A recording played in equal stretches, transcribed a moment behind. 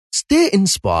Stay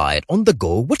inspired on the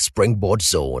go with Springboard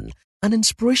Zone, an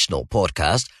inspirational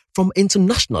podcast from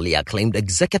internationally acclaimed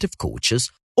executive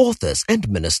coaches, authors, and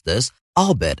ministers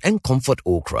Albert and Comfort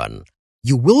Okran.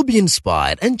 You will be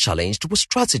inspired and challenged with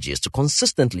strategies to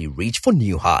consistently reach for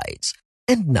new heights.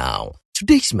 And now,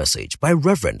 today's message by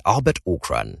Reverend Albert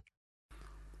Okran.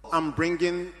 I'm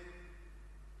bringing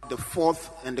the fourth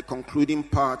and the concluding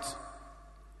part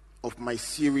of my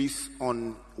series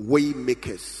on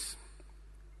Waymakers.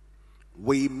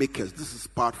 Waymakers. This is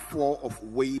part 4 of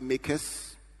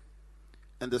Waymakers,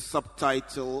 and the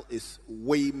subtitle is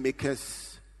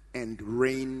Waymakers and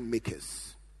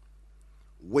Rainmakers.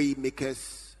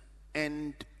 Waymakers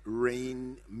and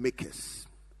Rainmakers.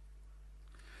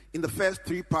 In the first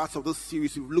 3 parts of this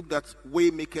series, we've looked at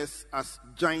Waymakers as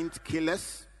giant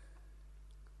killers,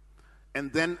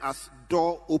 and then as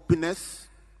door openers,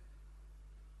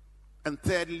 and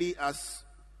thirdly as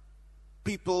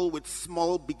people with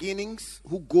small beginnings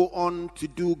who go on to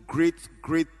do great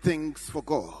things for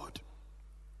God.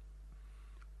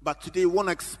 But today we want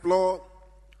to explore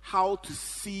how to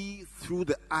see through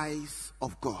the eyes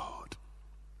of God.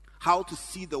 How to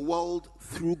see the world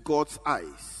through God's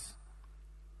eyes.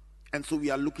 And so we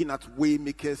are looking at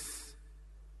Waymakers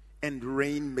and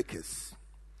Rainmakers.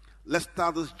 Let's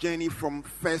start this journey from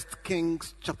 1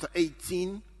 Kings chapter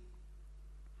 18,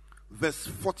 verse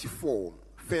 44.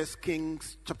 1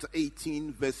 Kings chapter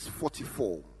 18, verse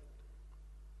 44.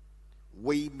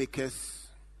 Waymakers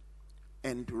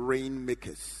and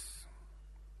Rainmakers.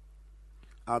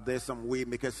 Are there some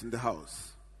waymakers in the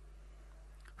house?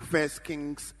 1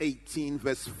 Kings 18,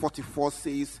 verse 44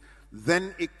 says,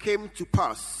 "Then it came to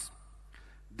pass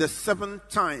the 7th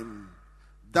time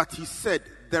that he said,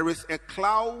 there is a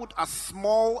cloud as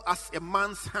small as a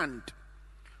man's hand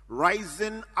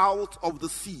rising out of the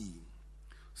sea.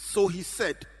 So he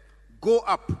said, go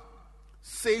up,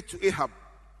 say to Ahab,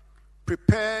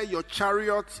 prepare your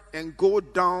chariot and go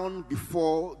down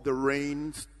before the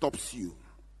rain stops you."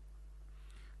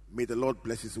 May the Lord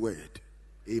bless his word.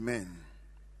 Amen.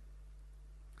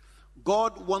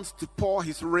 God wants to pour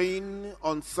his rain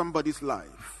on somebody's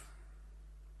life.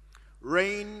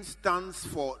 Rain stands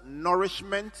for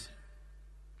nourishment.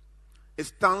 It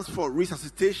stands for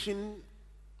resuscitation,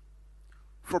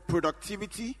 for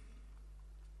productivity,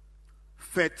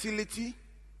 fertility.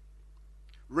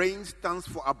 Rain stands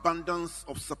for abundance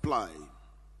of supply.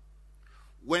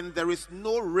 When there is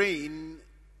no rain,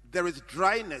 there is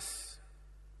dryness,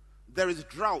 there is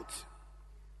drought,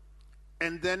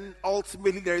 and then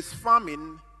ultimately there is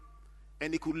famine,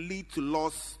 and it could lead to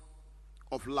loss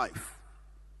of life.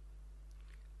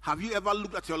 Have you ever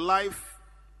looked at your life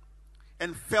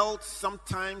and felt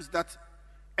sometimes that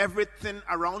everything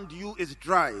around you is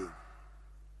dry?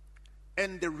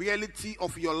 And the reality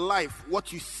of your life,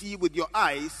 what you see with your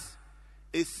eyes,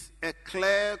 is a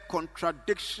clear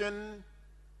contradiction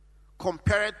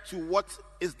compared to what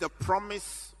is the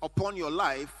promise upon your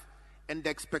life and the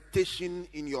expectation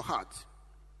in your heart.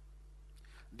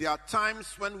 There are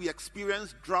times when we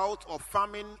experience drought or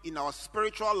famine in our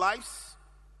spiritual lives,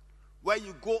 where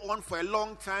you go on for a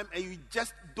long time and you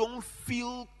just don't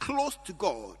feel close to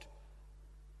God.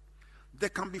 There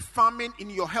can be famine in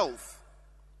your health.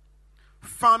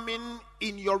 Famine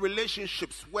in your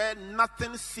relationships, where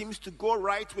nothing seems to go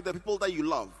right with the people that you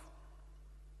love.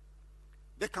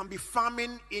 There can be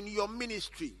famine in your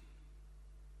ministry.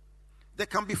 There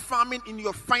can be famine in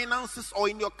your finances or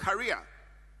in your career.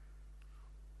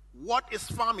 What is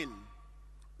famine?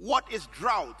 What is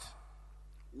drought?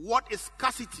 What is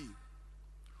scarcity?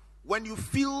 When you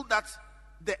feel that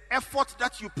the effort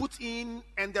that you put in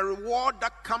and the reward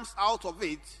that comes out of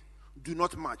it do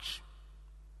not match.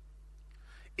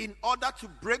 In order to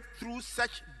break through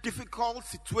such difficult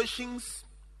situations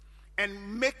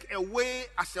and make a way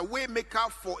as a way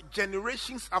maker for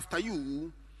generations after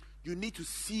you, you need to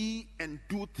see and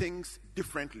do things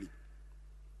differently.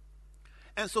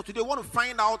 And so today I want to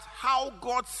find out how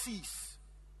God sees,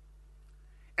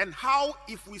 and how,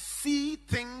 if we see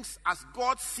things as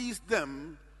God sees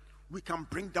them, we can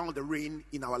bring down the rain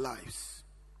in our lives.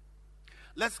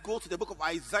 Let's go to the book of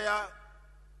Isaiah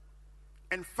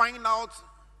and find out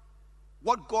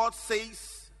what God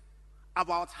says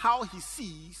about how he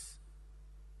sees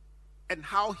and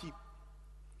how he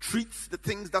treats the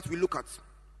things that we look at.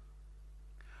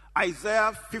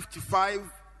 Isaiah 55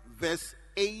 verse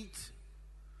 8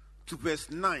 to verse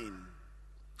 9.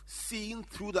 Seeing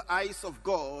through the eyes of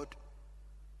God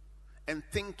and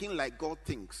thinking like God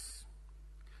thinks.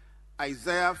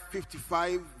 Isaiah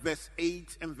 55 verse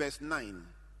 8 and verse 9.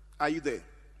 Are you there?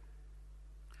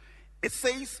 It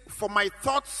says, "For my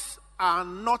thoughts are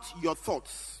not your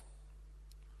thoughts,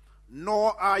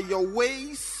 nor are your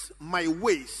ways my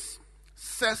ways,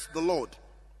 says the Lord.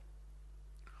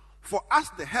 For as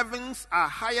the heavens are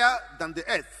higher than the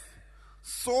earth,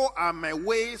 so are my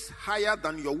ways higher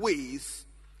than your ways,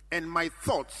 and my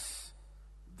thoughts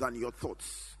than your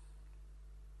thoughts.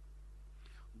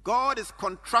 God is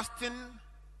contrasting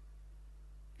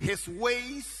his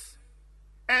ways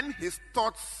and his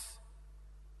thoughts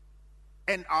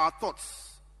and our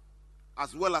thoughts,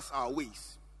 as well as our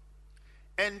ways.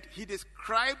 And he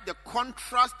described the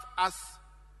contrast as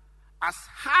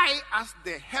high as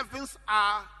the heavens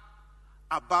are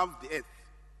above the earth.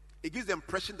 It gives the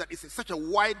impression that it's such a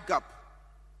wide gap.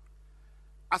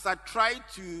 As I try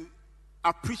to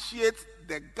appreciate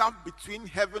the gap between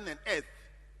heaven and earth,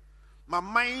 my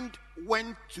mind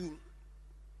went to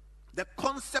the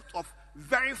concept of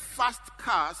very fast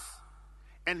cars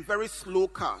and very slow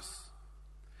cars.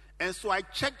 And so I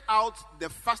checked out the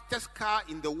fastest car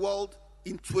in the world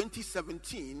in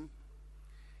 2017,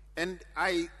 and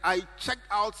I checked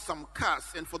out some cars.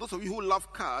 And for those of you who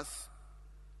love cars,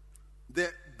 the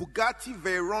Bugatti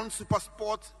Veyron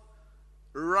Supersport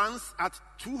runs at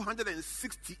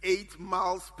 268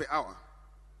 miles per hour.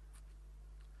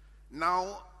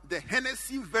 Now, the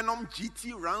Hennessy Venom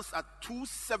GT runs at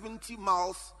 270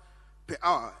 miles per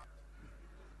hour.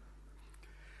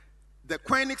 The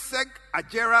Koenigsegg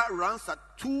Agera runs at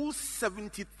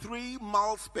 273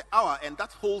 miles per hour, and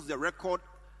that holds the record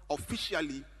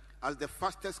officially as the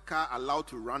fastest car allowed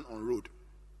to run on road.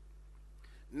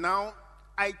 Now,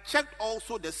 I checked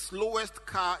also the slowest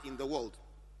car in the world,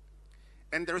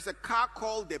 and there is a car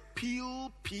called the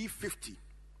Peel P50,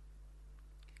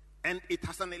 and it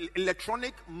has an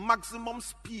electronic maximum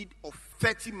speed of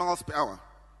 30 miles per hour.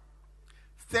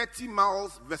 30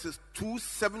 miles versus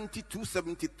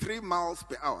 273 miles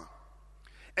per hour.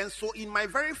 And so in my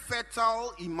very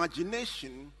fertile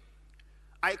imagination,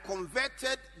 I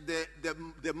converted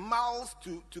the miles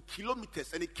to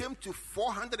kilometers, and it came to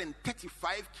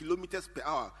 435 kilometers per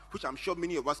hour, which I'm sure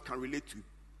many of us can relate to.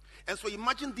 And so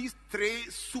imagine these three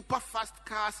super fast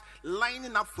cars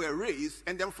lining up for a race,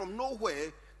 and then from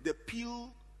nowhere, the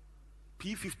Peel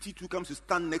P52 comes to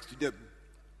stand next to them.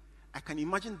 I can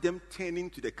imagine them turning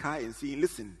to the car and saying,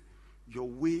 listen, your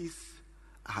ways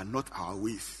are not our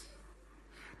ways.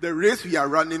 The race we are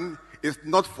running is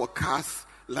not for cars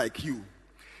like you.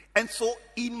 And so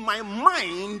in my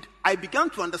mind, I began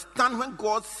to understand when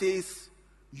God says,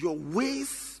 your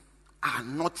ways are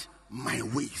not my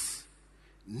ways.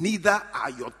 Neither are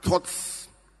your thoughts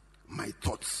my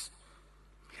thoughts.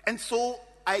 And so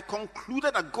I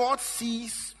concluded that God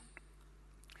sees,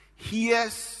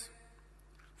 hears,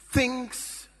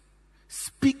 thinks,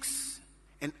 speaks,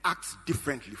 and acts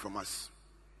differently from us.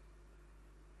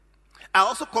 I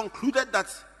also concluded that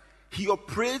he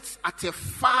operates at a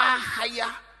far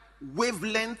higher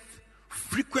wavelength,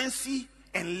 frequency,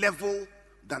 and level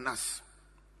than us.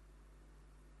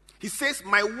 He says,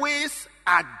 my ways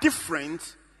are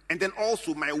different, and then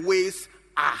also my ways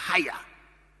are higher.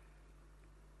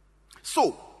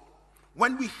 So,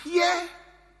 when we hear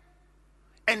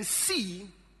and see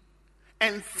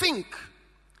and think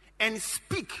and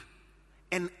speak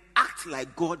and act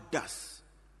like God does,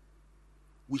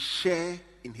 we share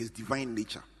in his divine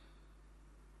nature.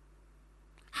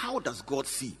 How does God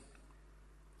see?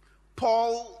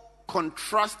 Paul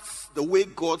contrasts the way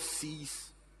God sees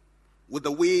with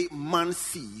the way man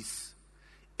sees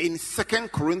in 2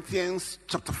 Corinthians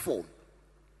chapter 4.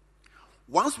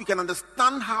 Once we can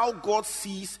understand how God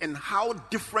sees and how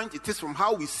different it is from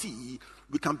how we see,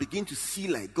 we can begin to see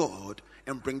like God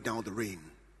and bring down the rain.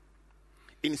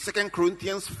 In 2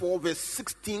 Corinthians 4 verse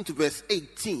 16 to verse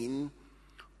 18,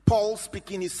 Paul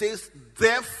speaking, he says,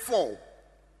 therefore,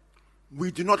 we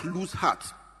do not lose heart.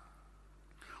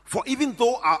 For even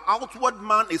though our outward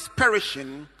man is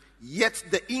perishing, yet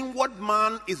the inward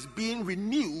man is being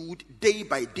renewed day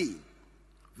by day.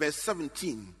 Verse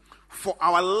 17, for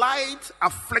our light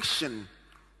affliction,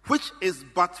 which is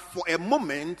but for a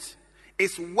moment,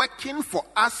 is working for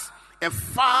us a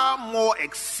far more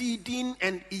exceeding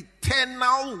and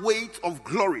eternal weight of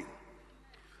glory.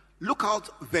 Look out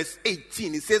verse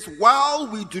 18. It says, while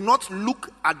we do not look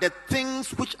at the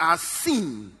things which are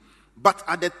seen, but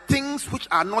at the things which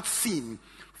are not seen.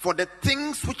 For the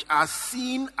things which are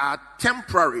seen are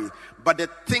temporary, but the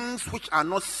things which are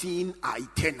not seen are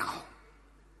eternal.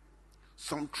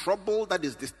 Some trouble that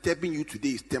is disturbing you today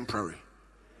is temporary.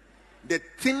 The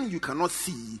thing you cannot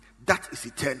see, that is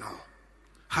eternal.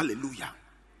 Hallelujah.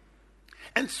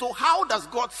 And so how does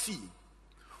God see?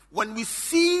 When we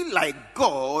see like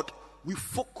God, we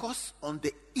focus on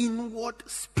the inward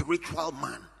spiritual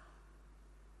man.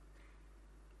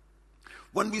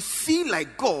 When we see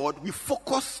like God, we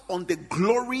focus on the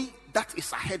glory that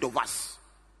is ahead of us.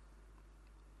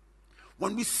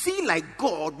 When we see like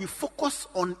God, we focus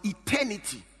on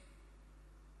eternity.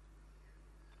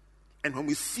 And when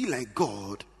we see like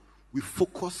God, we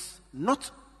focus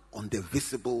not on the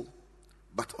visible,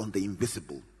 but on the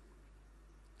invisible.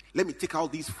 Let me take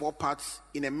out these 4 parts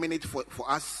in a minute for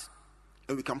us,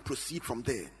 and we can proceed from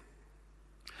there.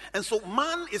 And so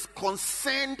man is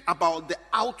concerned about the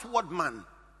outward man.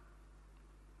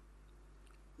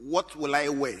 What will I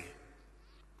wear?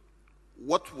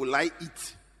 What will I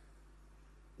eat?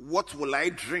 What will I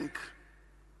drink?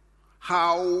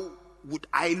 How would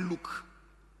I look?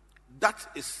 That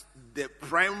is the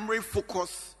primary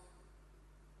focus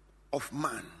of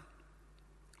man.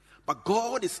 But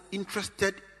God is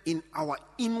interested in our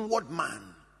inward man,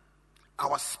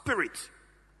 our spirit,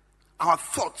 our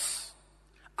thoughts,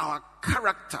 our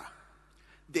character,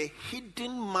 the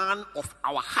hidden man of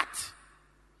our heart,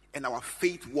 and our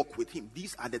faith walk with him.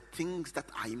 These are the things that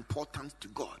are important to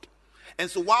God. And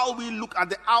so while we look at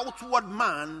the outward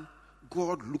man,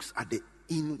 God looks at the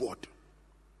inward.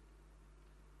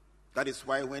 That is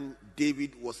why when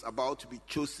David was about to be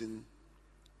chosen,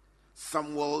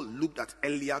 Samuel looked at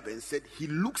Eliab and said, he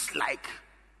looks like.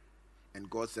 And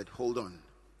God said, hold on.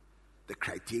 The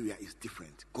criteria is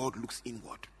different. God looks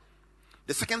inward.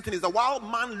 The second thing is that while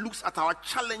man looks at our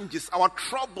challenges, our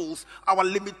troubles, our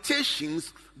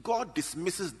limitations, God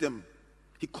dismisses them.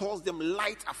 He calls them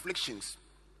light afflictions.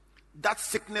 That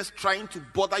sickness trying to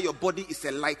bother your body is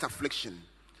a light affliction.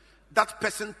 That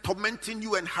person tormenting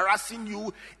you and harassing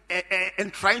you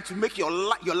and trying to make your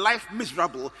life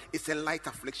miserable is a light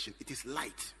affliction. It is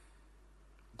light.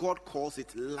 God calls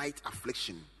it light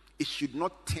affliction. It should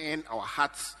not turn our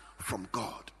hearts from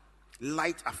God.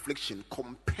 Light affliction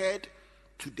compared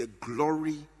to the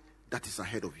glory that is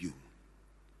ahead of you.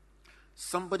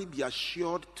 Somebody be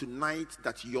assured tonight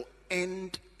that your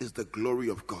end is the glory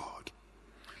of God.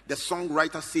 The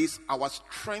songwriter says, our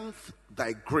strength,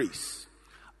 thy grace,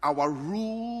 our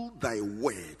rule, thy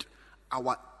word,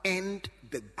 our end,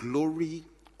 the glory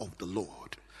of the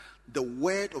Lord. The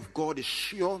word of God is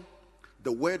sure,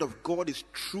 the word of God is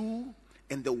true,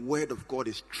 and the word of God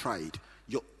is tried.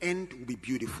 Your end will be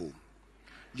beautiful.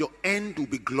 Your end will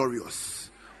be glorious.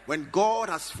 When God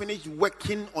has finished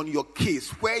working on your case,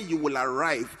 where you will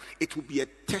arrive, it will be a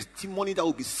testimony that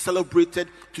will be celebrated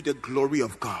to the glory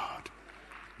of God.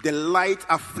 The light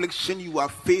affliction you are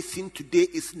facing today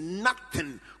is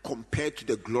nothing compared to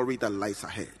the glory that lies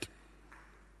ahead.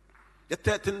 The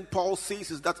third thing Paul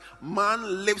says is that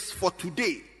man lives for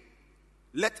today.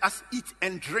 Let us eat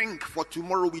and drink, for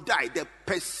tomorrow we die. The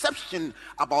perception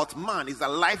about man is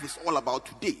that life is all about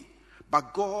today.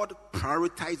 But God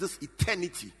prioritizes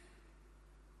eternity.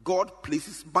 God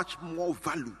places much more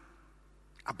value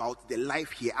about the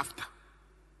life hereafter.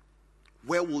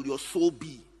 Where will your soul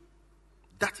be?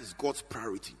 That is God's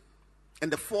priority.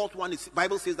 And the fourth one is, the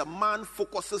Bible says that man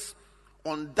focuses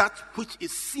on that which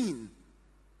is seen.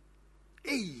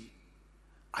 Hey,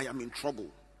 I am in trouble.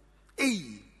 Hey,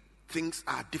 things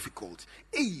are difficult.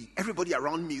 Hey, everybody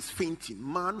around me is fainting.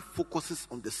 Man focuses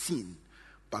on the seen,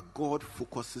 but God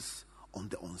focuses on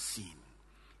the unseen.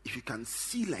 If you can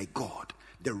see like God,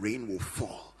 the rain will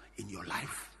fall in your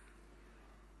life.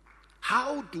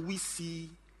 How do we see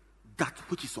that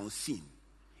which is unseen?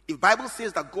 If the Bible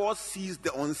says that God sees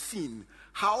the unseen,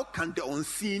 how can the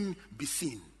unseen be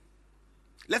seen?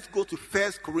 Let's go to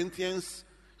 1 Corinthians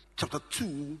chapter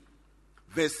 2,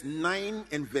 verse 9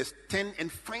 and verse 10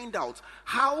 and find out,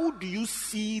 how do you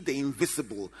see the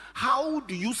invisible? How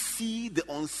do you see the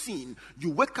unseen?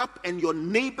 You wake up and your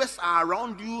neighbors are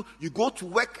around you. You go to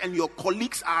work and your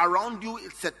colleagues are around you.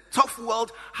 It's a tough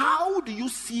world. How do you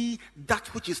see that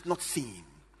which is not seen?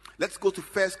 Let's go to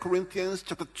 1 Corinthians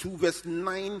chapter 2, verse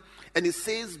 9. And it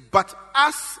says, but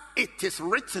as it is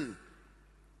written,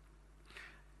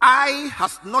 eye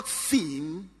has not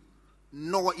seen,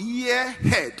 nor ear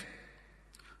heard,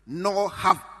 nor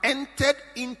have entered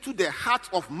into the heart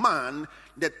of man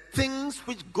the things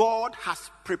which God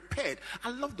has prepared.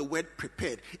 I love the word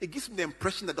prepared. It gives me the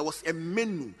impression that there was a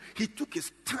menu. He took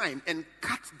his time and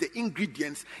cut the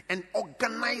ingredients and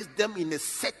organized them in a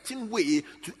certain way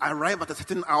to arrive at a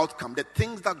certain outcome. The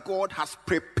things that God has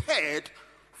prepared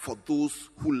for those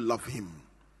who love him.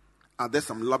 Are there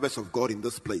some lovers of God in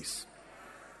this place?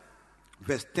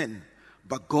 Verse 10.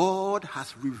 But God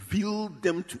has revealed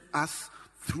them to us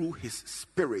through his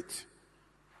Spirit.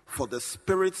 For the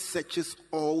Spirit searches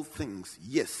all things,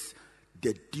 yes,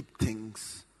 the deep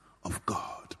things of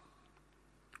God.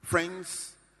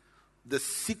 Friends, the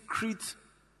secret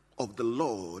of the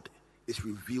Lord is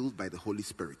revealed by the Holy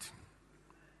Spirit.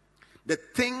 The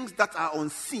things that are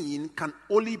unseen can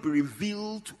only be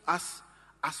revealed to us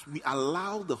as we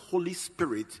allow the Holy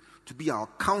Spirit to be our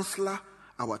counselor,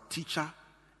 our teacher,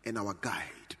 and our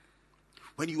guide.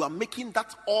 When you are making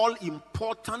that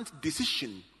all-important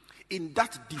decision, in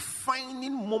that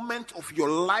defining moment of your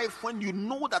life, when you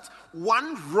know that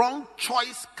one wrong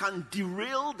choice can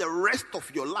derail the rest of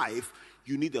your life,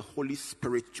 you need the Holy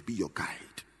Spirit to be your guide.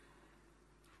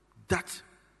 That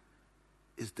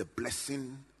is the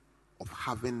blessing of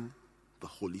having the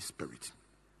Holy Spirit.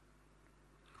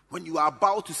 When you are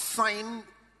about to sign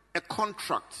a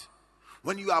contract,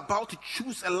 when you are about to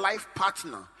choose a life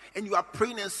partner, and you are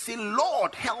praying and say,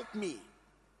 Lord, help me,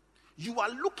 you are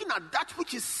looking at that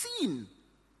which is seen.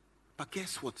 But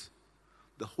guess what?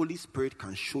 The Holy Spirit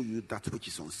can show you that which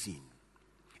is unseen.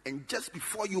 And just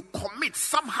before you commit,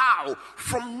 somehow,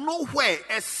 from nowhere,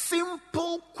 a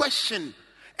simple question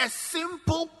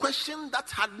that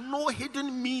had no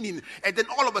hidden meaning, and then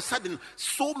all of a sudden,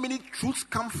 so many truths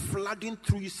come flooding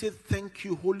through. You say, thank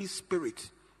you, Holy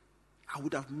Spirit. I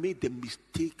would have made the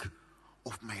mistake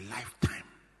of my lifetime.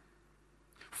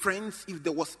 Friends, if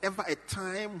there was ever a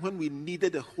time when we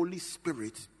needed the Holy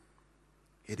Spirit,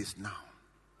 it is now.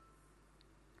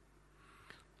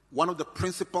 One of the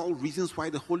principal reasons why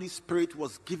the Holy Spirit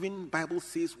was given, Bible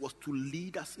says, was to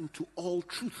lead us into all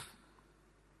truth.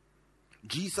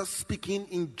 Jesus speaking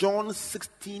in John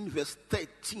 16 verse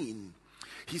 13,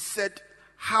 he said,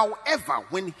 however,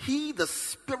 when he, the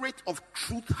Spirit of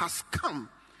truth, has come,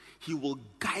 he will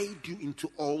guide you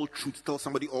into all truth. Tell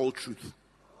somebody, all truth.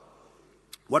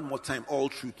 One more time, all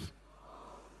truth.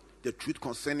 The truth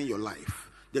concerning your life,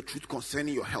 the truth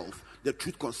concerning your health, the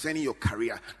truth concerning your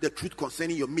career, the truth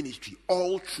concerning your ministry,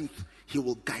 all truth. He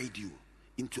will guide you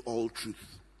into all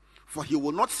truth. For he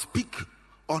will not speak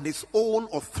on his own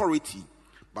authority,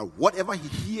 but whatever he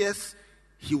hears,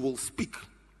 he will speak,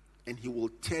 and he will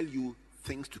tell you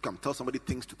things to come. Tell somebody,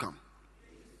 things to come.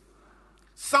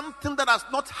 Something that has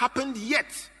not happened yet,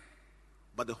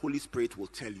 but the Holy Spirit will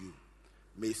tell you.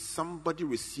 May somebody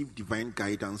receive divine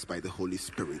guidance by the Holy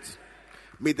Spirit.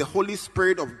 May the Holy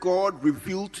Spirit of God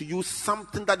reveal to you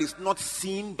something that is not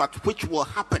seen but which will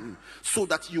happen, so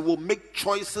that you will make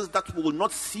choices that will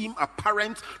not seem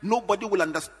apparent. Nobody will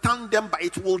understand them, but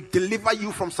it will deliver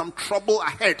you from some trouble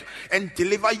ahead, and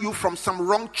deliver you from some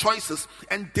wrong choices,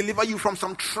 and deliver you from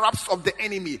some traps of the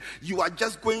enemy. You are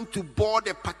just going to board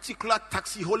a particular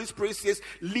taxi. Holy Spirit says,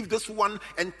 leave this one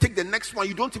and take the next one.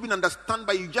 You don't even understand,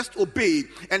 but you just obey.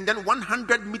 And then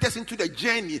 100 meters into the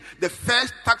journey, the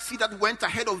first taxi that went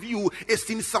ahead of you is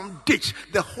in some ditch.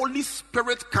 The Holy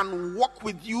Spirit can walk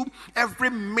with you every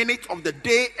minute of the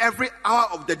day, every hour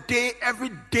of the day, every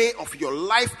day of your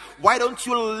life. Why don't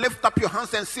you lift up your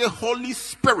hands and say, Holy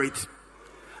Spirit,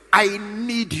 I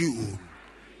need you.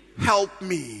 Help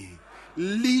me,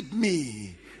 lead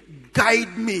me,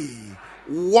 guide me,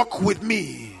 walk with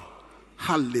me.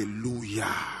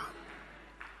 Hallelujah.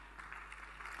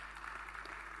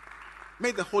 May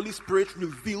the Holy Spirit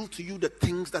reveal to you the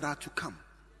things that are to come.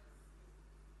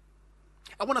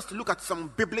 I want us to look at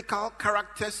some biblical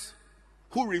characters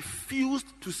who refused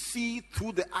to see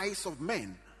through the eyes of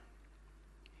men,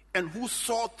 and who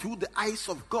saw through the eyes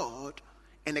of God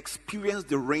and experienced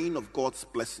the reign of God's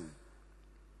blessing.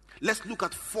 Let's look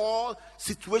at 4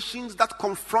 situations that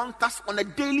confront us on a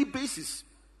daily basis,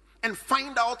 and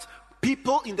find out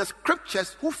people in the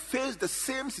scriptures who face the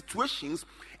same situations,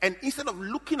 and instead of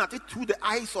looking at it through the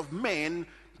eyes of men,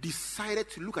 decided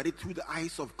to look at it through the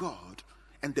eyes of God,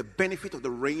 and the benefit of the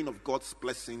reign of God's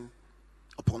blessing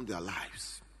upon their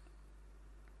lives.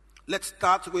 Let's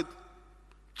start with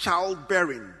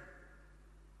childbearing.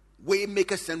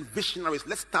 Waymakers and visionaries.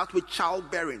 Let's start with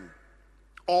childbearing,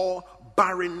 or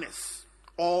barrenness,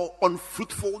 or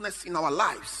unfruitfulness in our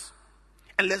lives.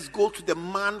 And let's go to the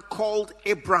man called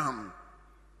Abraham,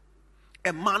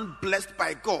 a man blessed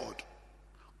by God,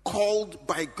 called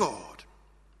by God.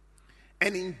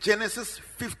 And in Genesis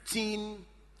 15,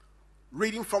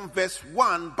 reading from verse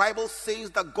 1, Bible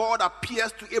says that God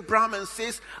appears to Abraham and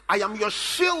says, I am your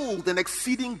shield and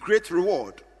exceeding great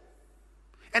reward.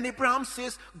 And Abraham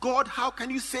says, God, how can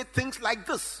you say things like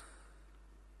this?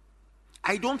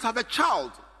 I don't have a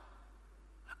child.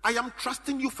 I am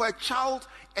trusting you for a child,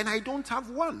 and I don't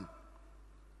have one.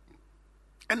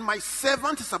 And my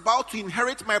servant is about to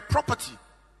inherit my property.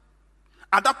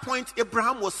 At that point,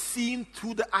 Abraham was seen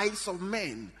through the eyes of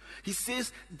men. He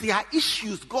says, there are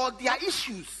issues, God, there are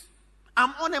issues.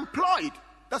 I'm unemployed.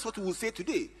 That's what we will say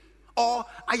today. Or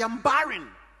I am barren.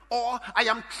 Or I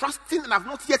am trusting and I've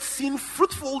not yet seen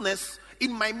fruitfulness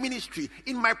in my ministry,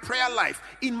 in my prayer life,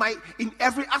 in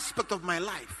every aspect of my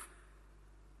life.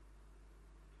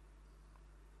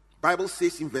 Bible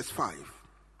says in verse 5,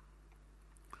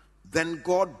 then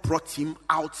God brought him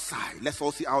outside. Let's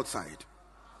all see outside.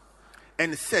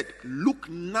 And said, look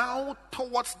now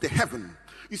towards the heaven.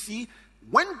 You see,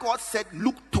 when God said,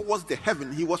 look towards the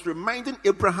heaven, he was reminding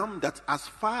Abraham that as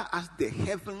far as the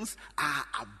heavens are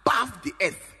above the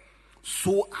earth,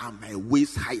 so are my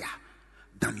ways higher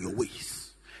than your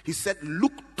ways. He said,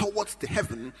 look towards the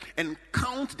heaven and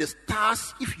count the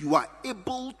stars if you are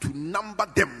able to number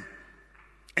them.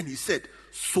 And he said,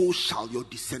 so shall your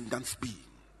descendants be.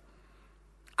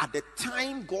 At the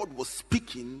time God was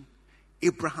speaking,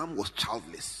 Abraham was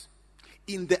childless.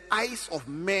 In the eyes of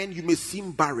men, you may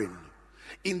seem barren.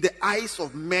 In the eyes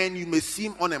of men, you may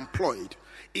seem unemployed.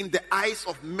 In the eyes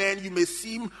of men, you may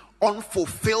seem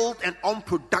unfulfilled and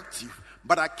unproductive.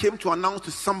 But I came to announce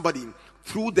to somebody,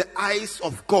 through the eyes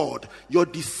of God, your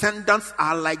descendants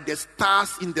are like the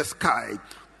stars in the sky.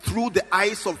 Through the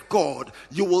eyes of God,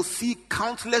 you will see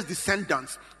countless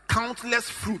descendants, countless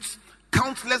fruits,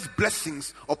 countless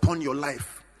blessings upon your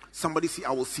life. Somebody say,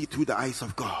 I will see through the eyes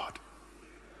of God.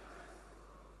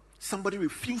 Somebody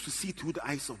refuse to see through the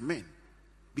eyes of men,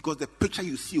 because the picture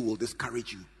you see will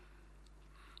discourage you.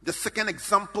 The second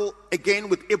example, again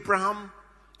with Abraham,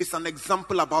 is an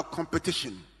example about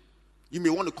competition. You may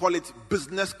want to call it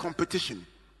business competition.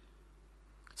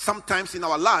 Sometimes in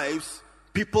our lives,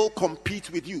 people compete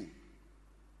with you.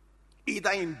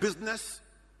 Either in business,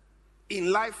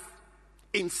 in life,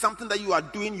 in something that you are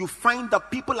doing, you find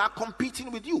that people are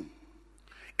competing with you.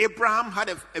 Abraham had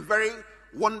a very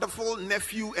wonderful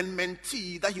nephew and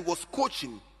mentee that he was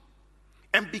coaching.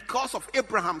 And because of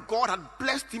Abraham, God had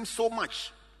blessed him so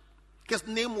much. His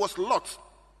name was Lot.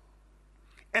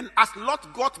 And as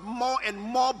Lot got more and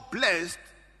more blessed,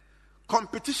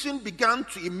 competition began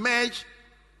to emerge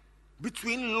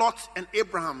between Lot and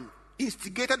Abraham,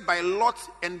 instigated by Lot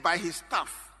and by his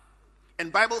staff.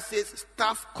 And Bible says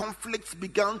staff conflicts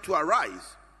began to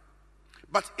arise.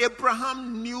 But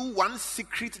Abraham knew one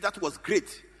secret that was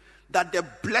great, that the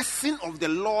blessing of the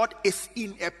Lord is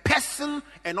in a person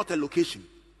and not a location.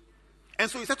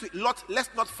 And so he said to Lot, let's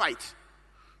not fight.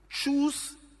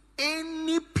 Choose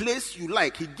any place you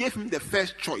like. He gave him the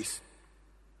first choice.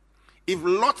 If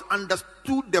Lot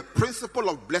understood the principle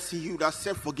of blessing, he would have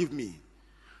said, forgive me.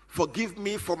 Forgive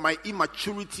me for my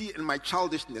immaturity and my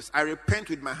childishness. I repent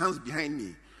with my hands behind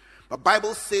me. The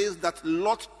Bible says that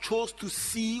Lot chose to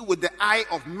see with the eye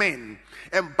of men.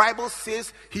 And Bible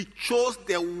says he chose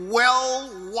the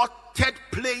well-watered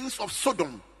plains of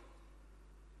Sodom.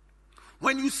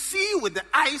 When you see with the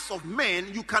eyes of men,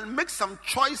 you can make some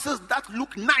choices that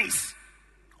look nice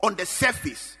on the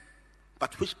surface,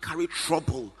 but which carry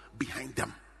trouble behind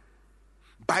them.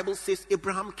 Bible says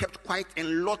Abraham kept quiet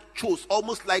and Lot chose,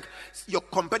 almost like your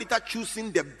competitor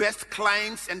choosing the best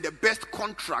clients and the best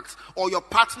contracts, or your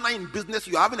partner in business,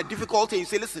 you're having a difficulty, you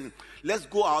say, listen, let's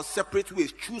go our separate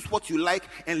ways, choose what you like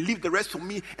and leave the rest for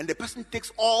me. And the person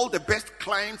takes all the best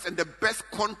clients and the best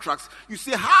contracts. You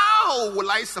say, how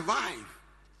will I survive?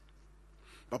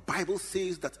 But Bible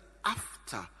says that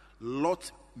after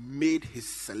Lot made his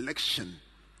selection,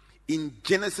 in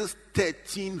Genesis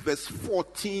 13 verse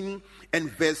 14 and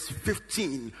verse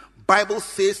 15, Bible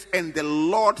says, and the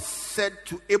Lord said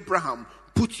to Abraham,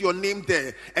 put your name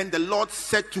there. And the Lord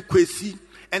said to Kwesi,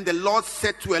 and the Lord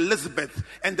said to Elizabeth,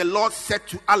 and the Lord said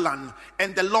to Alan,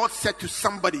 and the Lord said to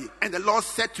somebody, and the Lord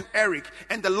said to Eric,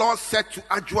 and the Lord said to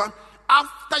Ajwa,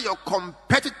 after your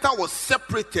competitor was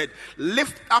separated,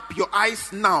 lift up your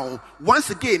eyes now. Once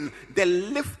again, the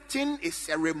lifting is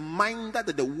a reminder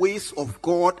that the ways of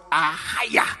God are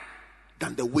higher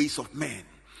than the ways of men.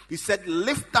 He said,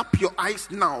 lift up your eyes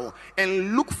now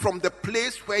and look from the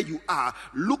place where you are.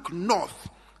 Look north,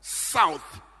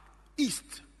 south,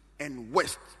 east, and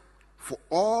west. For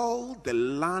all the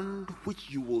land which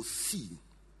you will see,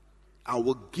 I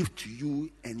will give to you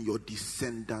and your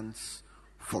descendants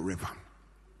forever.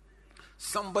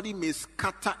 Somebody may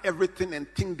scatter everything and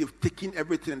think they've taken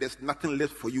everything and there's nothing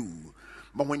left for you.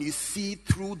 But when you see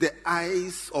through the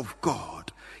eyes of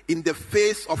God, in the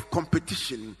face of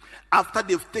competition, after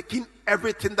they've taken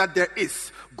everything that there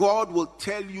is, God will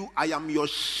tell you, I am your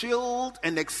shield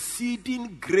and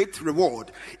exceeding great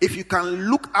reward. If you can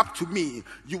look up to me,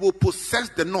 you will possess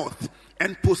the north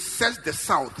and possess the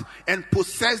south and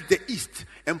possess the east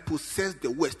and possess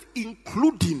the west,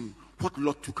 including what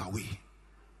Lot took away.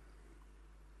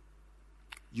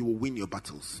 You will win your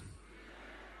battles.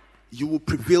 You will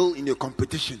prevail in your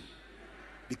competition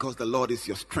because the Lord is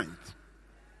your strength.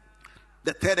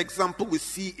 The third example we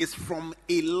see is from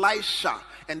Elisha,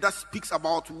 and that speaks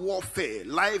about warfare.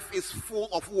 Life is full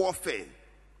of warfare.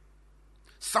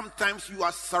 Sometimes you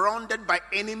are surrounded by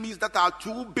enemies that are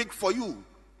too big for you.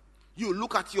 You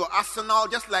look at your arsenal,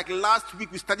 just like last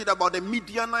week we studied about the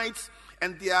Midianites,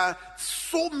 and there are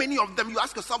so many of them. You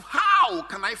ask yourself, how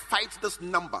can I fight this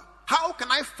number? How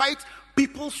can I fight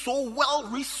people so well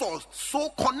resourced, so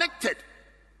connected?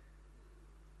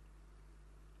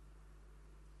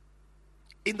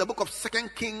 In the book of 2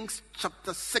 Kings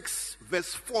chapter 6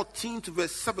 verse 14 to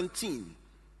verse 17,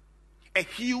 a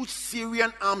huge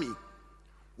Syrian army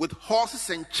with horses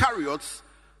and chariots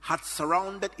had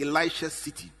surrounded Elisha's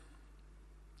city.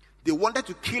 They wanted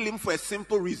to kill him for a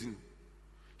simple reason.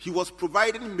 He was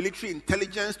providing military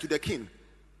intelligence to the king.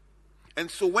 And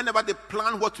so whenever they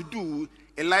plan what to do,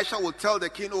 Elisha will tell the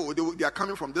king, oh, they are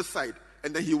coming from this side,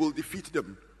 and then he will defeat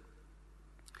them.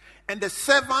 And the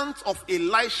servants of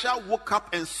Elisha woke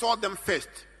up and saw them first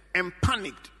and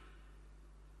panicked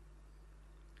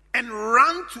and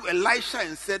ran to Elisha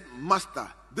and said, Master,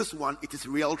 this one, it is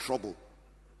real trouble.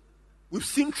 We've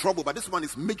seen trouble, but this one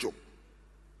is major.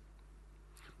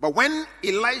 But when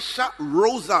Elisha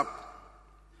rose up,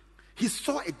 he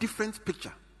saw a different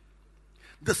picture.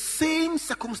 The same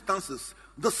circumstances,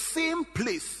 the same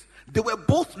place. They were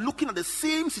both looking at the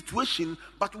same situation,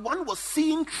 but one was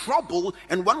seeing trouble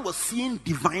and one was seeing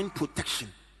divine protection.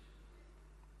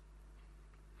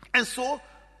 And so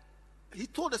he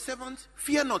told the servant,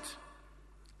 fear not,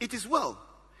 it is well.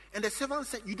 And the servant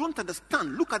said, you don't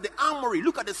understand. Look at the armory,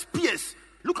 look at the spears,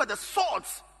 look at the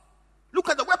swords, look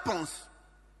at the weapons.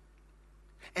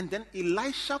 And then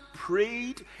Elisha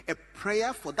prayed a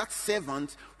prayer for that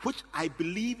servant, which I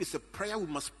believe is a prayer we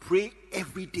must pray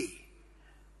every day.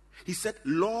 He said,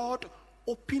 Lord,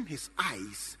 open his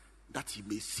eyes that he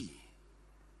may see.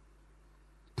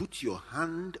 Put your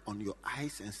hand on your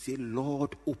eyes and say,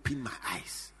 Lord, open my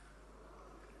eyes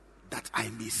that I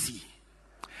may see.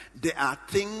 There are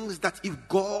things that if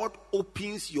God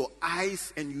opens your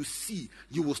eyes and you see,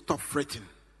 you will stop fretting.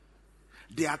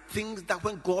 There are things that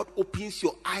when God opens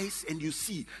your eyes and you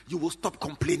see, you will stop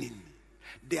complaining.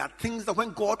 There are things that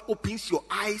when God opens your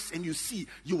eyes and you see,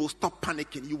 you will stop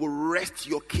panicking. You will rest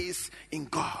your case in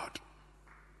God.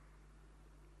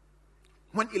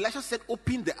 When Elisha said,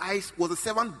 open the eyes, was the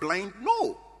servant blind?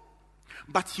 No.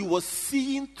 But he was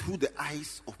seeing through the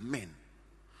eyes of men.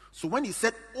 So when he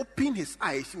said, open his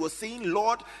eyes, he was saying,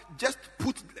 Lord, just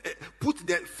put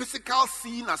the physical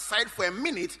seeing aside for a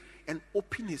minute and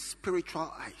open his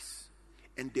spiritual eyes.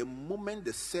 And the moment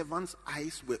the servant's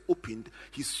eyes were opened,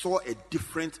 he saw a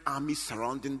different army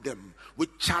surrounding them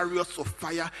with chariots of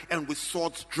fire and with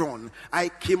swords drawn. I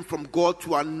came from God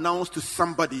to announce to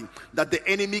somebody that the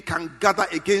enemy can gather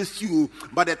against you,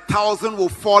 but 1,000 will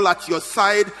fall at your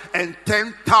side and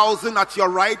 10,000 at your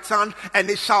right hand, and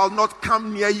it shall not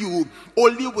come near you.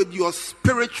 Only with your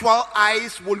spiritual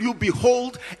eyes will you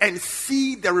behold and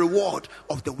see the reward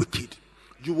of the wicked.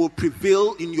 You will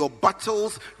prevail in your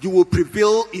battles. You will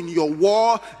prevail in your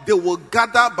war. They will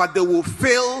gather, but they will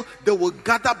fail. They will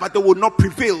gather, but they will not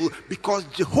prevail, because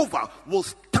Jehovah will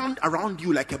stand around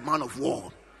you like a man of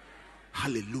war.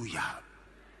 Hallelujah.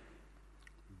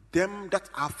 Them that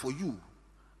are for you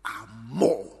are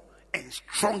more and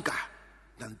stronger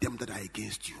than them that are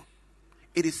against you.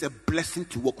 It is a blessing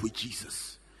to walk with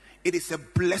Jesus. It is a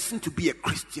blessing to be a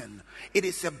Christian. It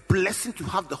is a blessing to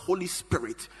have the Holy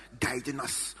Spirit guiding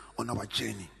us on our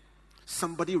journey.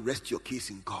 Somebody rest your case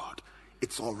in God.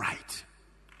 It's all right.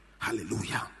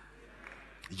 Hallelujah.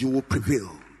 You will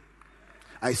prevail.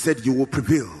 I said you will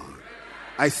prevail.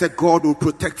 I said God will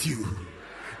protect you.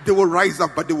 They will rise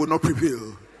up, but they will not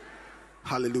prevail.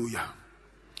 Hallelujah.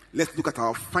 Let's look at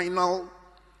our final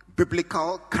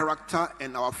biblical character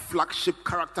and our flagship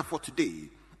character for today.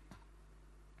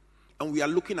 And we are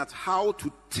looking at how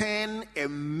to turn a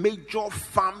major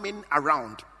famine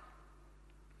around.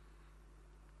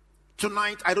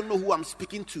 Tonight, I don't know who I'm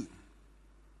speaking to,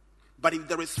 but if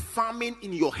there is famine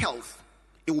in your health,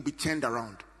 it will be turned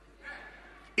around.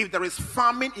 If there is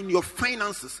famine in your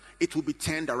finances, it will be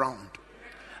turned around.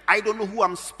 I don't know who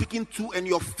I'm speaking to, and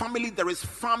your family, there is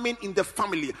famine in the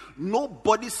family.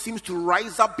 Nobody seems to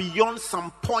rise up beyond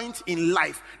some point in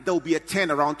life. There will be a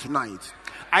turnaround tonight.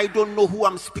 I don't know who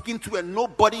I'm speaking to, and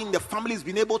nobody in the family has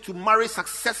been able to marry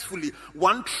successfully.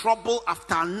 One trouble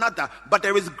after another. But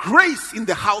there is grace in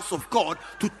the house of God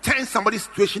to turn somebody's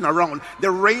situation around.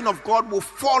 The rain of God will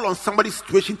fall on somebody's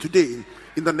situation today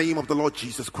in the name of the Lord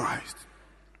Jesus Christ.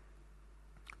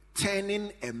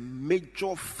 Turning a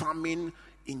major famine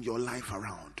in your life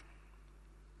around.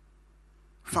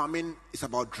 Famine is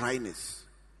about dryness.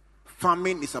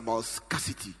 Famine is about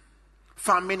scarcity.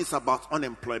 Famine is about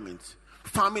unemployment.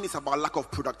 Famine is about lack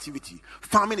of productivity.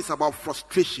 Famine is about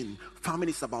frustration. Famine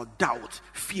is about doubt,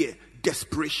 fear,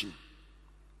 desperation.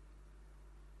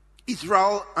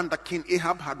 Israel under King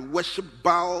Ahab had worshipped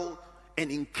Baal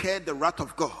and incurred the wrath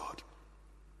of God.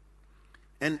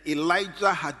 And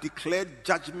Elijah had declared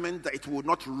judgment that it would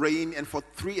not rain, and for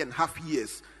 3.5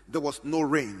 years there was no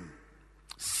rain.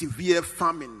 Severe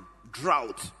famine,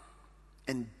 drought,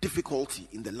 and difficulty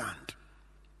in the land.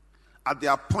 At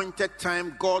the appointed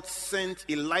time, God sent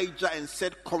Elijah and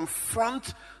said,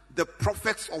 confront the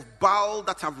prophets of Baal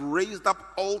that have raised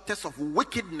up altars of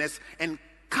wickedness and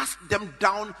cast them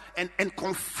down and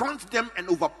confront them and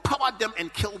overpower them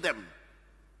and kill them.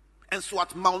 And so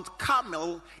at Mount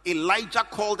Carmel, Elijah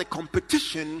called a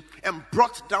competition and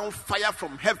brought down fire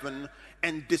from heaven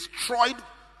and destroyed,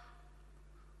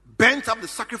 burnt up the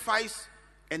sacrifice,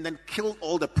 and then killed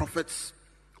all the prophets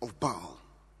of Baal.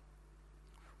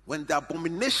 When the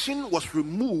abomination was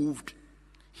removed,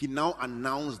 he now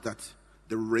announced that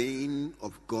the rain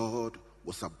of God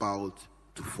was about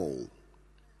to fall.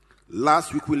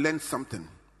 Last week we learned something,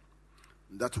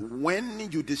 that when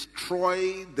you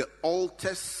destroy the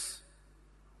altars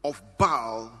of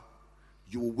Baal,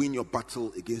 you will win your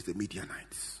battle against the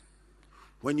Midianites.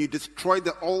 When you destroy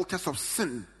the altars of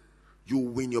sin, you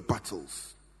will win your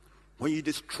battles. When you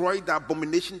destroy the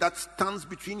abomination that stands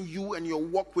between you and your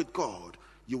walk with God,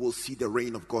 you will see the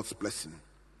rain of God's blessing.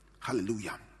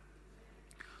 Hallelujah.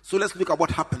 So let's look at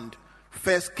what happened.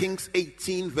 1 Kings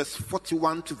 18 verse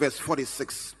 41 to verse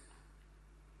 46.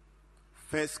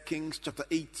 1 Kings chapter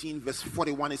 18 verse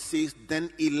 41, it says,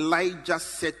 Then Elijah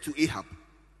said to Ahab,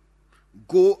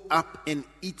 Go up and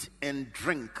eat and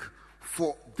drink,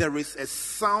 for there is a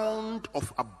sound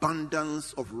of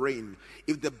abundance of rain.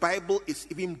 If the Bible is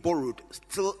even borrowed,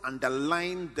 still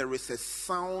underline there is a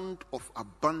sound of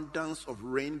abundance of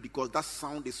rain, because that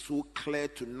sound is so clear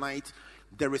tonight.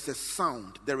 There is a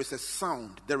sound, there is a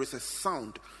sound, there is a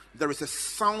sound. There is a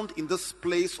sound in this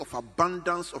place of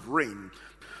abundance of rain.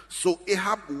 So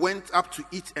Ahab went up to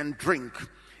eat and drink,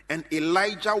 and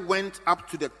Elijah went up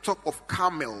to the top of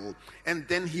Carmel, and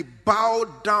then he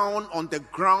bowed down on the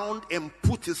ground and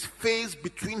put his face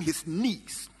between his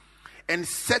knees and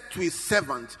said to his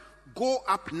servant, Go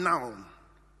up now,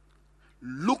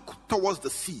 look towards the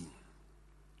sea.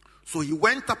 So he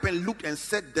went up and looked and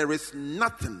said, There is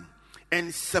nothing.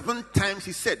 And 7 times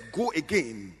he said, Go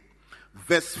again.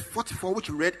 Verse 44, which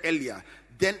we read earlier.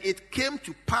 Then it came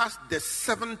to pass the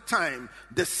seventh time,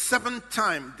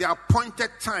 the appointed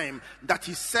time, that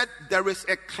he said, There is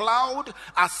a cloud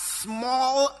as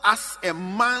small as a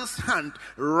man's hand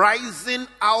rising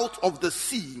out of the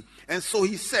sea. And so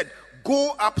he said,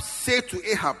 Go up, say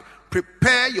to Ahab,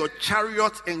 Prepare your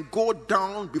chariot and go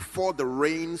down before the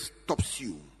rain stops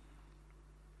you.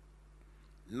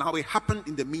 Now it happened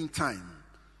in the meantime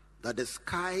that the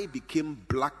sky became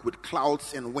black with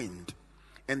clouds and wind,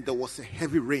 and there was a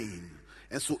heavy rain.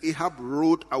 And so Ahab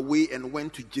rode away and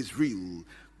went to Jezreel.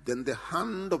 Then the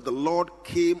hand of the Lord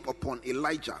came upon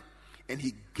Elijah, and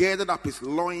he gathered up his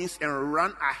loins and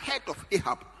ran ahead of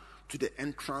Ahab to the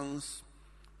entrance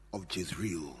of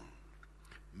Jezreel.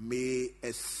 May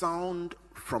a sound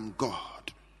from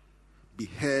God be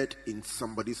heard in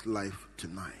somebody's life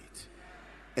tonight.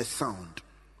 A sound,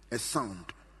 a sound,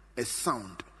 a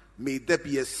sound. May there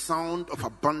be a sound of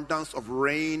abundance of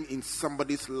rain in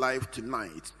somebody's life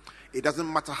tonight. It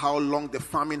doesn't matter how long the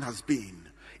famine has been.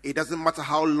 It doesn't matter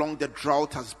how long the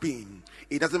drought has been.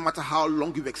 It doesn't matter how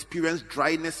long you've experienced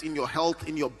dryness in your health,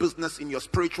 in your business, in your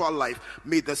spiritual life.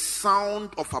 May the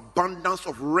sound of abundance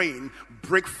of rain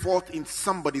break forth in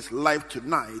somebody's life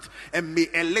tonight. And may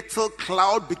a little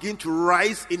cloud begin to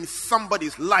rise in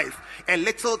somebody's life. A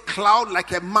little cloud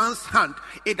like a man's hand.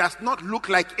 It does not look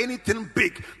like anything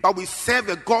big, but we serve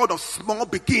a God of small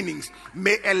beginnings.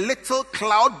 May a little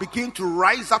cloud begin to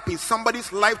rise up in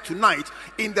somebody's life tonight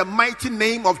in the mighty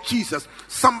name of Jesus.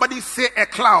 Somebody say a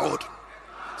cloud.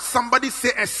 Somebody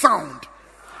say a sound.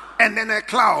 And then a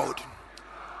cloud.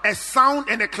 A sound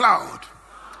and a cloud.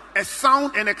 A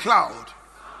sound and a cloud.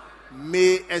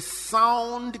 May a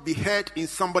sound be heard in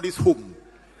somebody's home.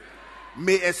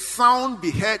 May a sound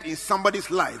be heard in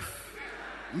somebody's life.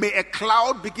 May a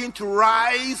cloud begin to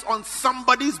rise on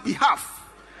somebody's behalf,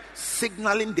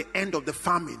 signaling the end of the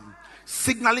famine,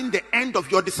 signaling the end of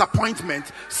your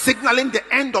disappointment, signaling the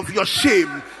end of your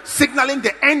shame, signaling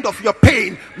the end of your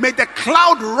pain. May the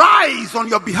cloud rise on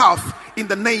your behalf in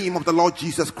the name of the Lord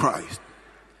Jesus Christ.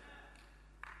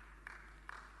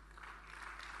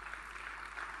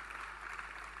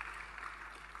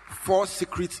 Four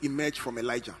secrets emerge from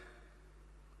Elijah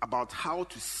about how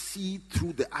to see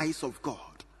through the eyes of God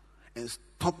and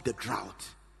stop the drought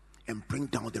and bring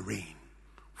down the rain.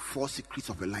 4 secrets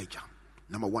of Elijah.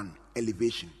 Number 1,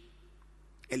 elevation.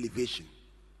 Elevation.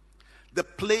 The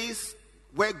place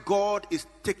where God is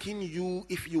taking you,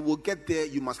 if you will get there,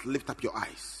 you must lift up your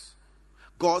eyes.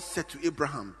 God said to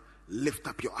Abraham, lift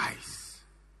up your eyes.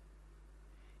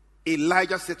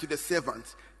 Elijah said to the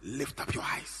servant, lift up your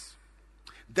eyes.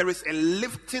 There is a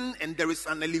lifting and there is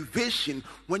an elevation.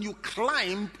 When you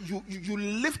climb, you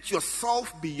lift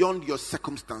yourself beyond your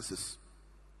circumstances.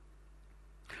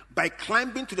 By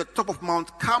climbing to the top of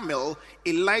Mount Carmel,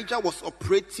 Elijah was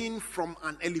operating from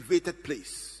an elevated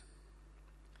place.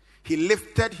 He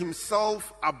lifted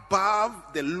himself above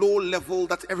the low level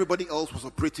that everybody else was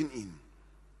operating in.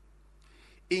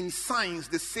 In science,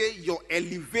 they say your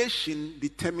elevation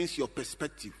determines your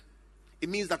perspective. It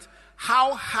means that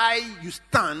how high you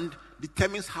stand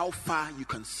determines how far you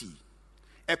can see.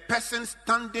 A person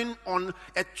standing on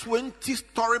a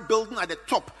 20-story building at the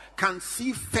top can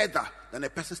see further than a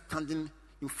person standing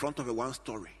in front of a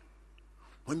 1-story.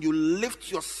 When you lift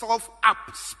yourself up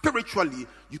spiritually,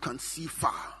 you can see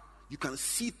far. You can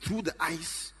see through the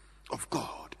eyes of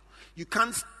God. You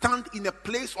can't stand in a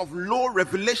place of low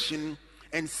revelation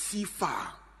and see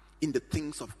far in the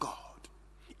things of God.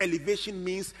 Elevation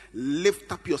means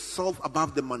lift up yourself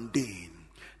above the mundane.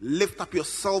 Lift up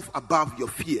yourself above your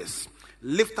fears.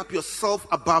 Lift up yourself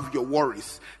above your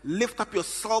worries. Lift up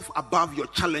yourself above your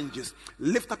challenges.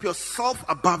 Lift up yourself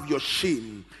above your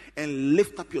shame. And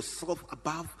lift up yourself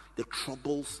above the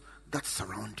troubles that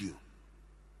surround you.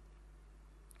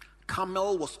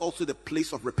 Carmel was also the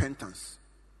place of repentance.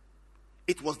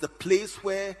 It was the place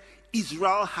where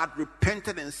Israel had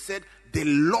repented and said, the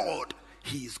Lord,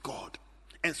 He is God.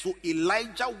 And so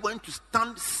Elijah went to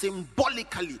stand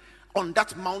symbolically on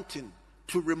that mountain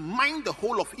to remind the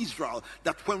whole of Israel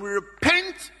that when we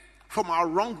repent from our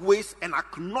wrong ways and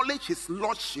acknowledge His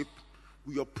Lordship,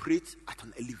 we operate at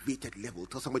an elevated level.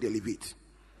 Tell somebody elevate.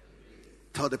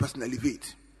 Tell the person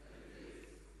elevate.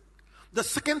 The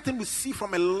second thing we see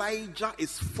from Elijah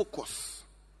is focus.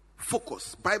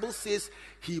 Focus. Bible says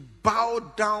he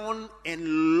bowed down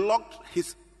and locked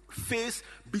his face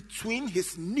between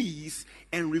his knees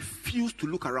and refused to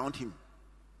look around him.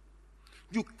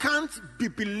 You can't be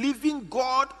believing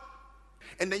God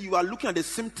and then you are looking at the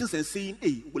symptoms and saying,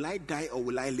 hey, will I die or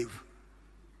will I live?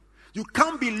 You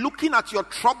can't be looking at your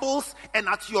troubles and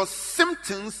at your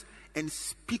symptoms and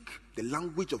speak the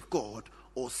language of God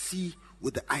or see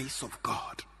with the eyes of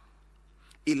God.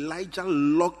 Elijah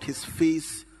locked his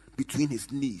face between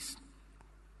his knees.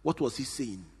 What was he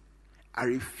saying? I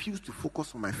refuse to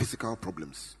focus on my physical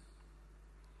problems.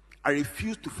 I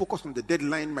refuse to focus on the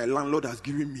deadline my landlord has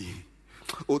given me.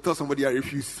 Oh, tell somebody I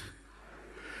refuse.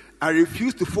 I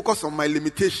refuse to focus on my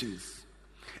limitations.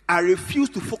 I refuse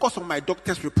to focus on my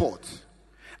doctor's report.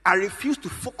 I refuse to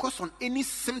focus on any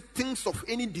symptoms of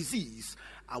any disease.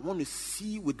 I want to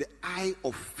see with the eye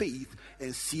of faith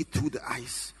and see through the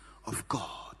eyes of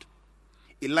God.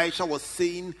 Elisha was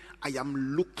saying, I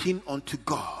am looking unto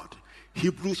God.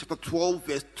 Hebrews chapter 12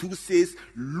 verse 2 says,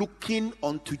 looking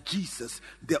unto Jesus,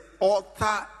 the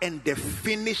author and the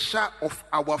finisher of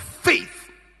our faith.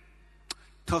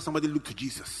 Tell somebody, look to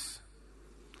Jesus.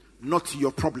 Not to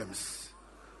your problems.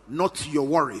 Not to your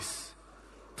worries.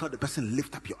 Tell the person,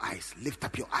 lift up your eyes, lift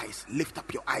up your eyes, lift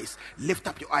up your eyes, lift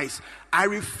up your eyes. I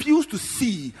refuse to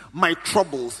see my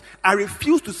troubles. I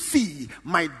refuse to see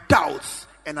my doubts.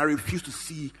 And I refuse to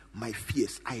see my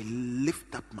fears. I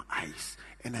lift up my eyes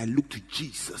and I look to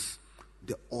Jesus,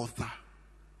 the author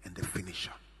and the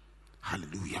finisher.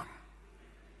 Hallelujah.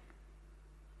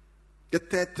 The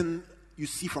third thing you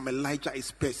see from Elijah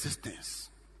is persistence.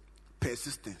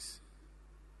 Persistence.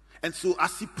 And so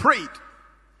as he prayed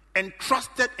and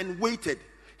trusted and waited,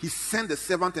 he sent the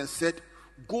servant and said,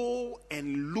 go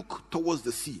and look towards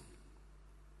the sea.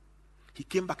 He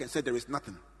came back and said, there is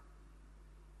nothing.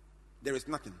 There is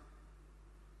nothing.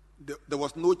 There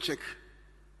was no check.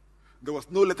 There was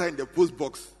no letter in the post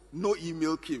box. No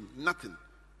email came. Nothing.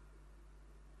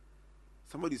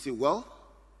 Somebody say, well,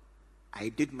 I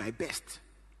did my best.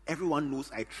 Everyone knows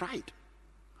I tried.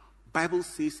 Bible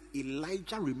says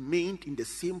Elijah remained in the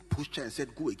same posture and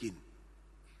said, go again.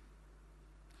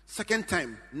 Second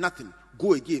time, nothing.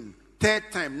 Go again.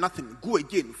 Third time, nothing. Go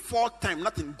again. Fourth time,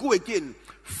 nothing. Go again.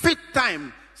 Fifth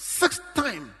time, sixth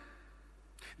time.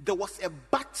 There was a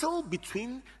battle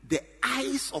between the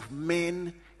eyes of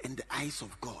men and the eyes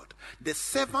of God. The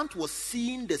servant was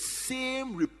seeing the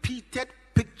same repeated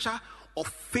picture of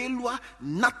failure,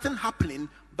 nothing happening,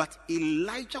 but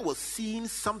Elijah was seeing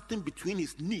something between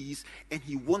his knees and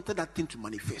he wanted that thing to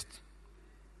manifest.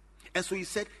 And so he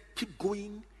said, keep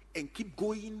going and keep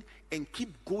going and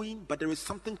keep going, but there is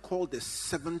something called the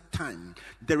seventh time.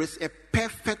 There is a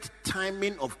perfect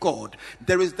timing of God.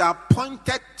 There is the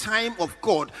appointed time of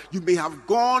God. You may have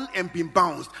gone and been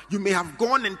bounced. You may have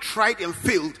gone and tried and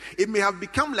failed. It may have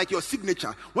become like your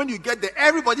signature. When you get there,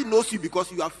 everybody knows you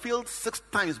because you have failed 6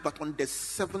 times, but on the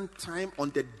 7th time,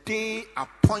 on the day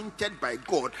appointed by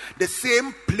God, the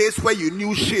same place where you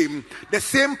knew shame, the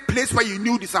same place where you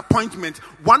knew disappointment,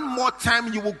 one more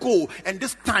time you will go, and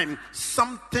this time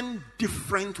something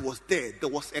different was there. There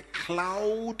was a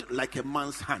cloud like a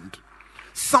man's hand.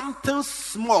 Something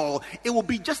small. It will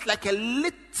be just like a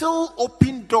little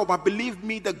open door, but believe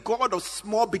me, the God of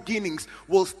small beginnings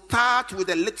will start with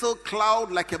a little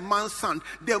cloud like a man's hand.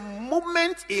 The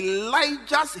moment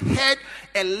Elijah's heard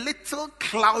a little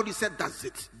cloud, he said, that's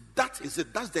it. That is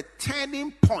it. That's the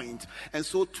turning point. And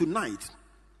so tonight,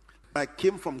 I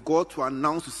came from God to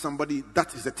announce to somebody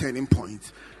that is the turning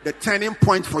point. The turning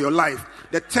point for your life,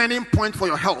 the turning point for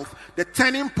your health, the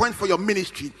turning point for your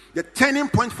ministry, the turning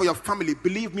point for your family.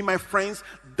 Believe me, my friends,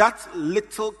 that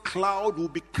little cloud will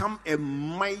become a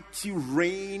mighty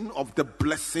rain of the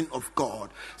blessing of God.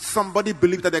 Somebody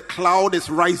believe that the cloud is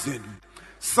rising.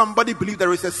 Somebody believe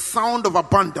there is a sound of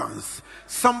abundance.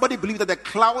 Somebody believe that the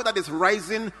cloud that is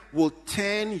rising will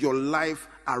turn your life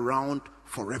around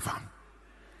forever.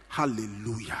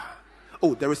 Hallelujah.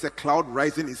 Oh, there is a cloud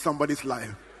rising in somebody's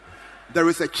life. There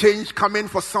is a change coming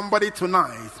for somebody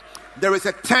tonight. There is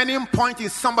a turning point in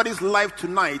somebody's life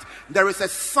tonight. There is a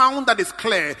sound that is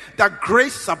clear that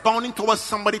grace is abounding towards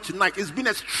somebody tonight. It's been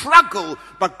a struggle,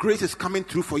 but grace is coming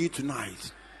through for you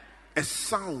tonight. A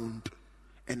sound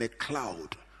and a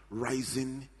cloud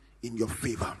rising in your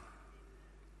favor.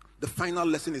 The final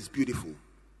lesson is beautiful.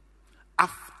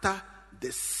 After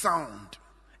the sound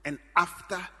and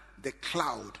after the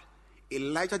cloud,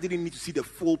 Elijah didn't need to see the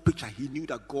full picture. He knew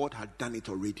that God had done it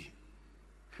already.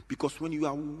 Because when you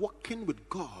are walking with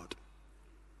God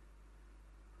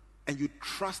and you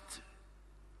trust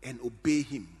and obey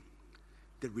Him,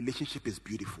 the relationship is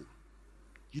beautiful.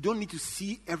 You don't need to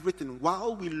see everything.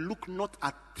 While we look not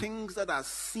at things that are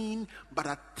seen, but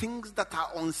at things that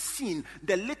are unseen.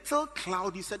 The little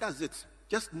cloud, he said, that's it.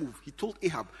 Just move. He told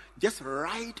Ahab, just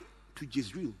ride to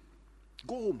Jezreel.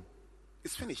 Go home.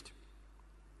 It's finished.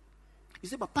 He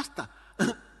said, but Pastor,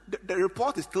 the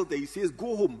report is still there. He says,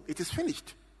 go home. It is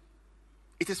finished.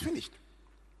 It is finished.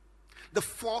 The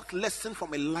fourth lesson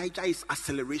from Elijah is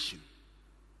acceleration.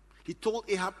 He told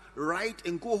Ahab, ride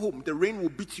and go home. The rain will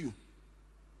beat you.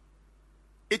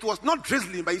 It was not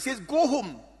drizzling, but he says, go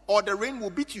home or the rain will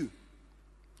beat you.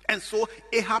 And so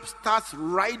Ahab starts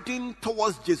riding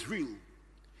towards Jezreel.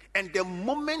 And the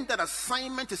moment that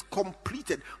assignment is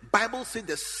completed, Bible says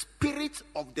the Spirit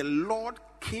of the Lord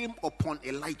came upon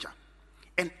Elijah.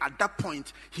 And at that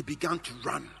point, he began to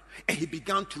run. And he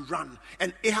began to run.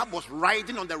 And Ahab was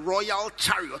riding on the royal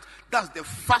chariot. That's the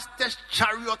fastest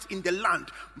chariot in the land.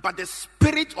 But the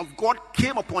Spirit of God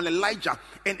came upon Elijah.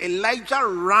 And Elijah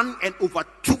ran and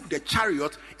overtook the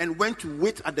chariot and went to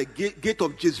wait at the gate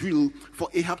of Jezreel for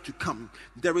Ahab to come.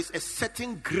 There is a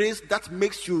certain grace that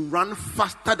makes you run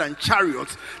faster than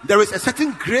chariots. There is a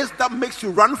certain grace that makes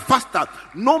you run faster.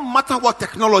 No matter what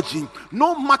technology,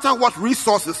 no matter what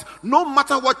resources, no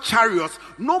matter what chariots,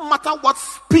 no matter what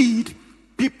speed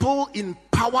people in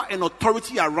power and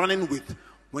authority are running with.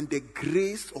 When the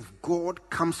grace of God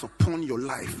comes upon your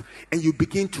life and you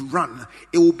begin to run,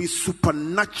 it will be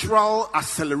supernatural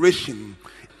acceleration.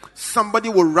 Somebody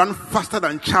will run faster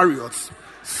than chariots.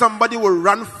 Somebody will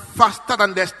run faster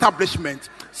than the establishment.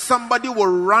 Somebody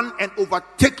will run and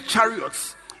overtake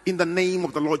chariots in the name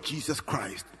of the Lord Jesus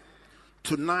Christ.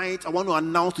 Tonight, I want to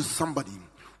announce to somebody,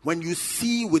 when you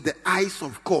see with the eyes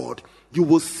of God, you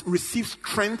will receive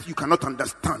strength you cannot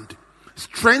understand,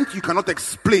 strength you cannot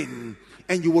explain,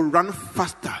 and you will run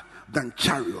faster than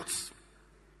chariots.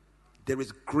 There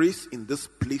is grace in this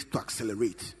place to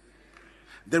accelerate.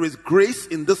 There is grace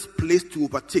in this place to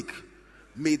overtake.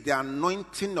 May the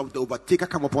anointing of the overtaker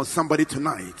come upon somebody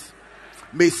tonight.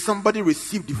 May somebody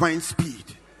receive divine speed.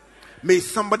 May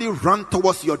somebody run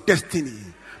towards your destiny.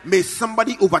 May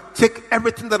somebody overtake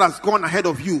everything that has gone ahead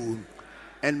of you.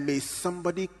 And may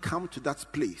somebody come to that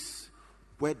place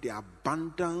where the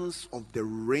abundance of the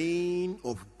rain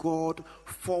of God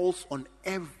falls on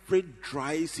every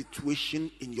dry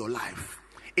situation in your life.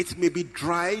 It may be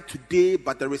dry today,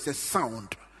 but there is a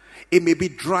sound. It may be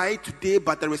dry today,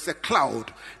 but there is a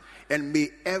cloud. And may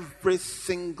every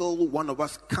single one of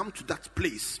us come to that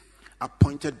place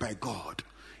appointed by God.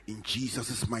 In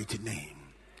Jesus' mighty name.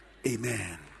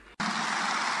 Amen.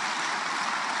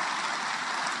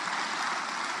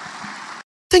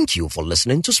 Thank you for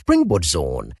listening to Springboard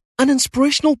Zone, an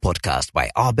inspirational podcast by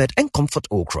Albert and Comfort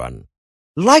Okran.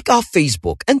 Like our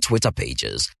Facebook and Twitter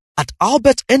pages at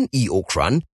Albert N.E.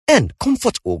 Okran and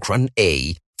Comfort Okran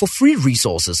A for free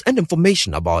resources and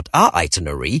information about our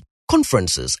itinerary,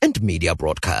 conferences, and media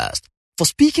broadcast. For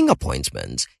speaking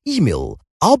appointments, email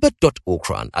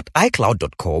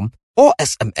albert.okran@icloud.com or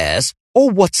SMS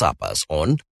or WhatsApp us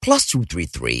on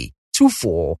 +233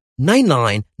 24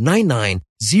 99 99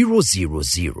 000.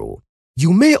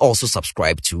 You may also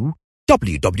subscribe to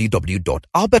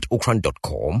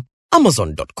www.albertokran.com,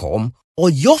 amazon.com, or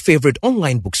your favorite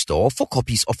online bookstore for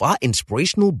copies of our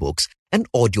inspirational books and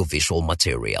audiovisual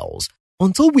materials.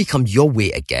 Until we come your way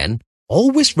again,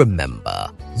 always remember,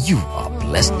 you are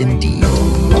blessed indeed.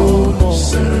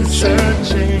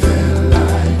 Searching,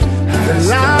 the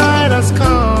light has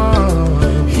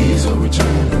come. He's a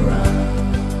return.